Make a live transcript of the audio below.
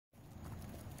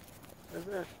Where's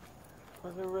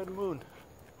that red moon?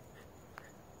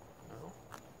 No.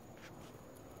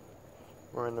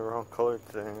 We're in the wrong color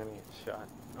today. I'm gonna get shot.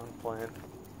 Unplanned.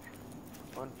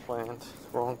 Unplanned.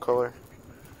 Wrong color.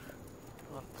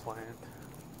 Unplanned.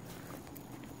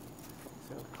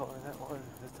 See what color that was?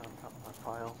 It's on top of my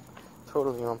pile.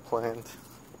 Totally unplanned.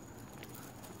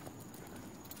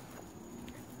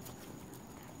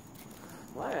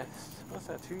 What's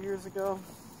that, 2 years ago?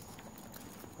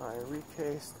 I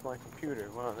recased my computer.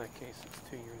 Well, that case is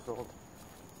 2 years old.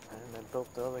 And I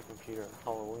built the other computer on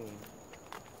Halloween.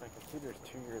 My computer is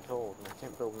 2 years old, and I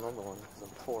can't build another one because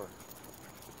I'm poor.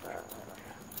 Sad.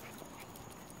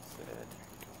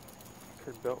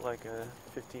 Could have built like a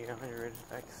 5800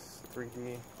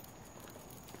 X3D.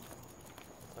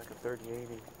 It's like a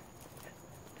 3080.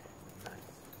 Nice.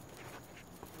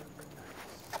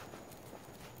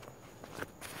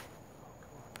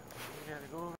 Gotta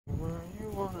go where you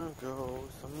wanna go.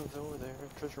 Someone's over there.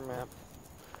 Treasure map.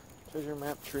 Treasure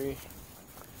map tree.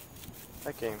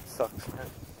 That game sucks, man.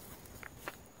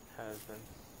 Has been.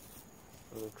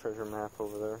 There's a treasure map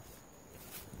over there.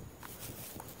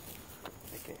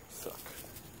 That game sucks.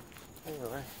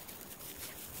 Anyway.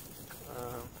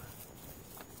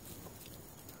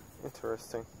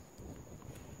 Interesting.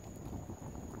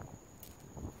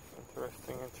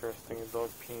 Interesting. A dog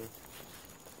peeing.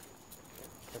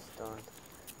 It's done.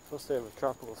 Supposed to have a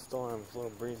tropical storm. It's a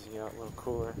little breezy out, a little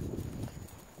cooler.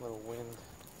 A little wind.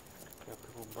 Got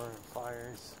people burning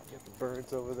fires. You got the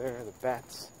birds over there, the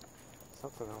bats.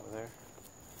 Something over there.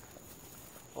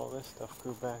 All this stuff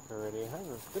grew back already.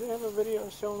 Did I have a video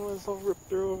showing what this all ripped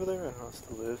through over there? I don't know, it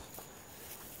still is.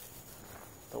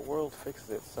 The world fixes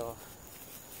itself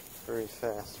very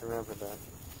fast. Remember that.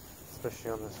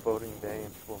 Especially on this voting day,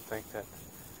 and people think that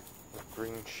with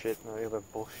green shit and all the other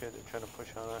bullshit they're trying to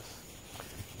push on us.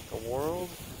 The world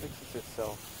fixes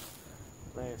itself.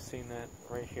 I have seen that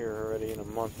right here already in a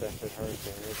month after the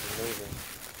hurricane. It's amazing.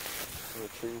 And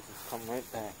the trees just come right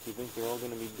back. You think they're all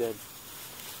going to be dead.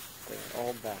 They're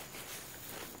all back.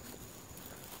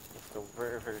 It's a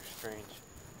very, very strange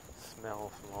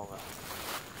smell from all that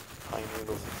pine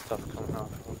needles and stuff coming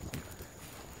off of them.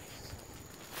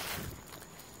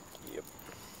 Yep.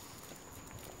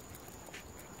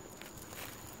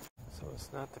 So it's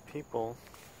not the people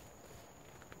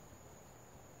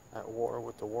at war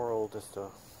with the world, it's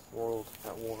the world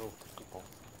at war with the people.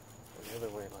 Or the other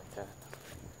way like that.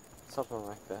 Something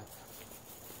like that.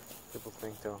 People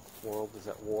think the world is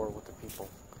at war with the people.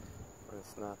 But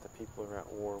it's not. The people are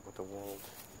at war with the world.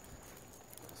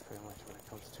 That's pretty much what it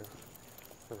comes to.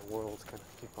 The world's going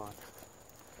to keep on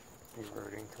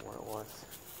reverting to where it was.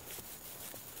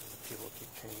 And people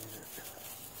keep changing it.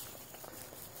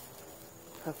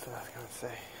 That's what I was going to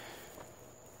say.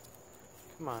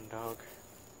 Come on, dog.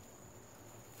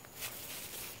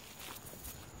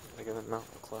 They're going to melt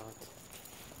the clouds.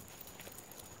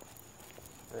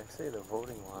 They say the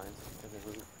voting lines to the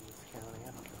roof in this county.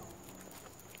 I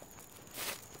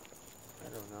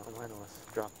don't know. Mine was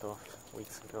dropped off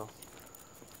weeks ago.